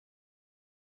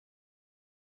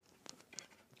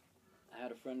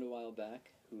had a friend a while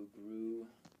back who grew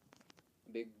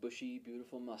a big, bushy,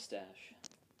 beautiful mustache.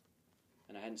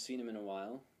 And I hadn't seen him in a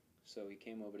while, so he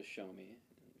came over to show me.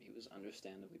 He was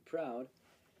understandably proud.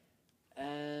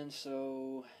 And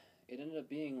so it ended up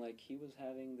being like he was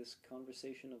having this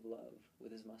conversation of love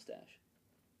with his mustache.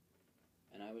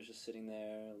 And I was just sitting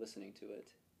there listening to it.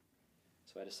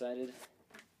 So I decided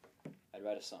I'd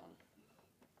write a song.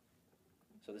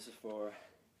 So this is for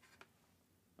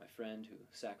my friend who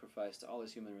sacrificed all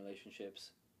his human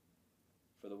relationships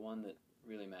for the one that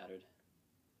really mattered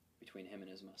between him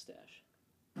and his mustache.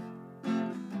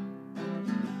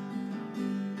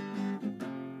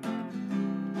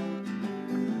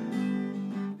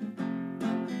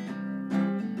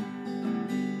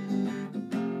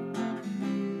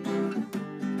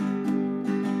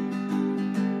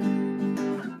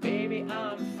 Baby,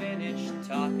 I'm finished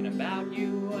talking about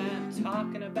you and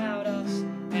talking about us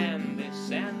and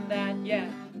this and that, yeah.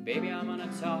 Baby, I'm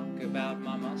gonna talk about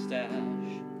my mustache.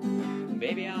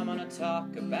 Baby, I'm gonna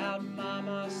talk about my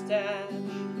mustache.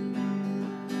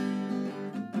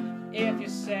 If you're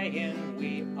saying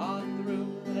we are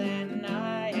through, then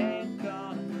I ain't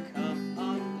gonna come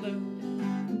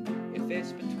unglued. If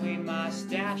it's between my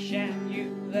stash and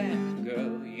you, then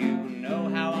girl, you know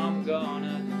how I'm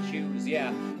gonna choose,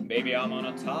 yeah. Baby, I'm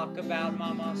gonna talk about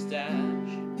my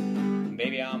mustache.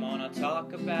 Baby, I'm gonna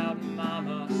talk about my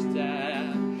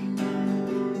mustache.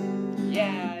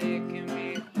 Yeah, it can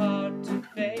be hard to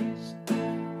face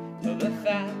the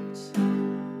facts.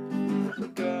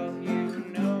 Girl, you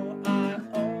know I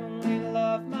only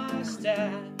love my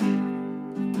stash.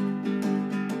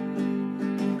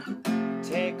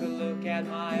 Take a look at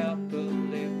my upper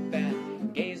lip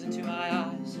and gaze into my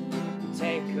eyes.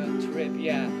 Take a trip,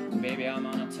 yeah. Baby, I'm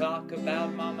gonna talk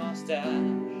about my mustache.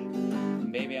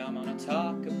 Baby, I'm gonna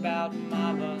talk about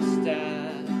my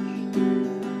mustache.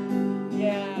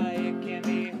 Yeah, it can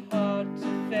be hard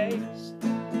to face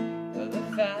the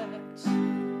facts.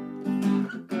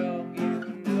 Girl,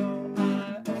 you know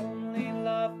I only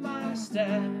love my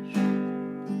stash.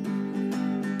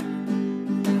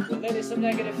 Well, lately some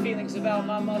negative feelings about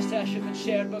my mustache have been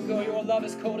shared, but girl, your love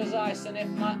is cold as ice. And if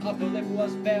my upper lip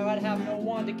was bare, I'd have no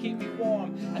one to keep me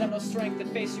warm. I'd have no strength to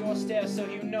face your stare, so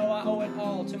you know I owe it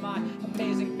all to my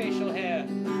amazing facial hair.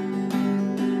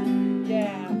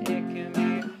 Yeah.